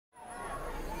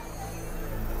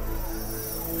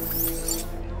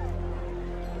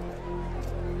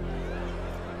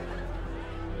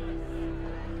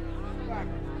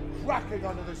Cracking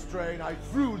under the strain, I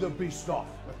threw the beast off.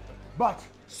 But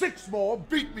 6 more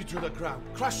beat me to the ground,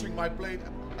 crushing my blade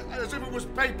as if it was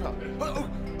paper.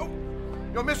 Oh,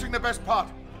 you're missing the best part.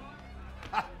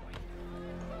 Ah.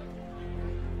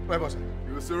 Where was I?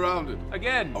 You were surrounded.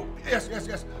 Again. Oh, yes,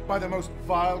 by the most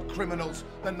vile criminals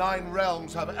the 9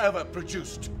 realms have ever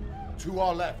produced. To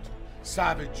our left,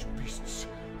 savage beasts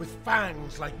with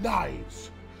fangs like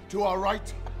knives. To our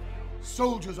right,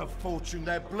 soldiers of fortune,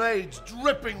 their blades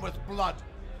dripping with blood.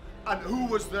 And who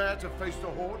was there to face the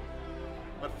horde?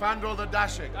 But Fandor the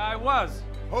Dashing. I was.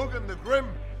 Hogan the Grim.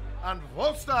 And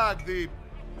Volstagg the...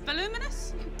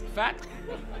 Voluminous? Fat?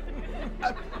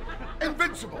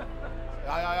 Invincible.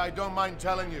 I don't mind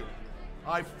telling you,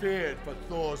 I feared for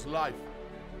Thor's life.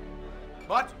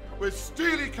 But with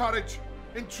steely courage,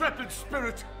 intrepid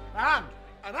spirit, and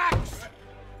an axe,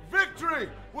 victory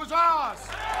was ours!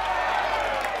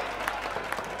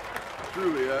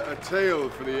 Truly, a tale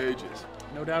for the ages.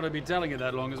 No doubt I'll be telling it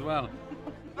that long as well.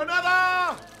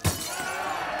 Another!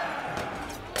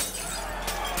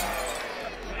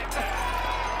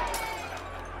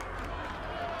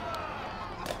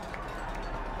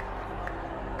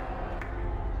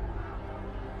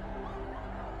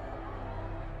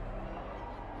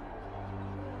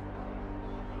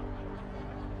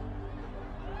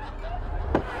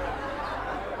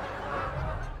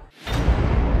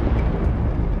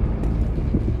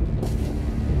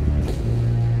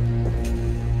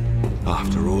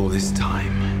 After all this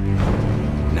time,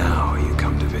 now you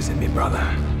come to visit me, brother.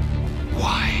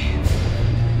 Why?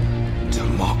 To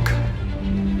mock?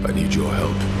 I need your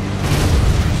help.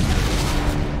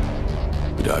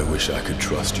 But I wish I could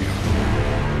trust you.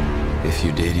 If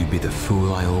you did, you'd be the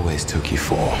fool I always took you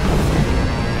for.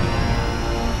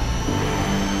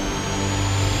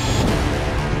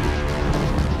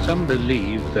 Some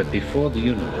believe that before the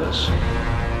universe,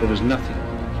 there was nothing.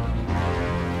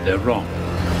 They're wrong.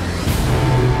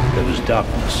 There was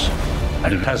darkness,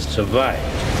 and it has survived.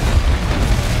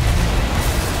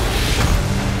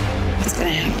 What's gonna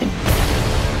happen?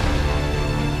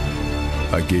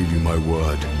 I gave you my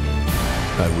word.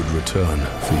 I would return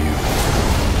for you.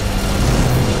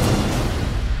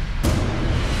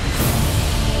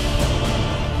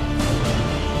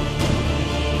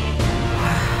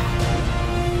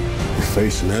 You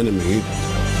face an enemy,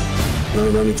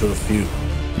 known only to a few.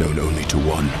 Known only to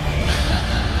one.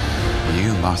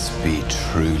 You must be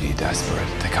truly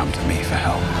desperate to come to me for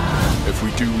help. If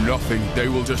we do nothing, they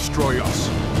will destroy us.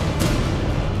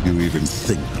 You even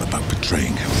think about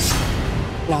betraying him.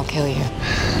 And I'll kill you.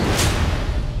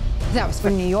 That was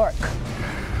from New York.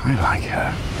 I like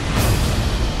her.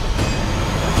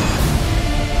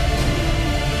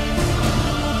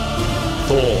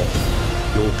 Thor,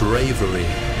 your bravery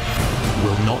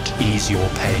will not ease your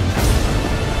pain.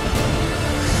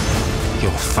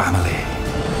 Your family,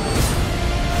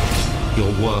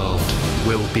 your world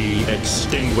will be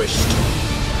extinguished.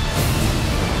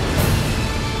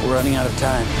 We're running out of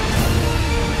time.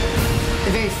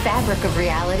 The very fabric of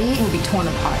reality will be torn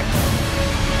apart.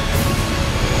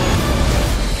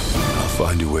 I'll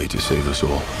find a way to save us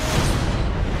all.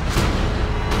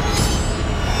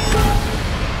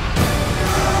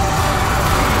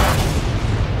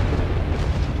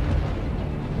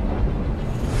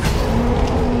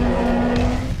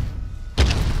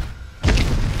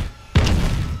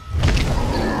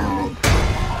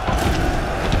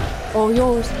 All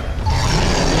yours.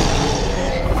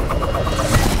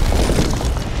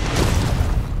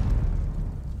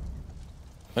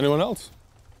 Anyone else?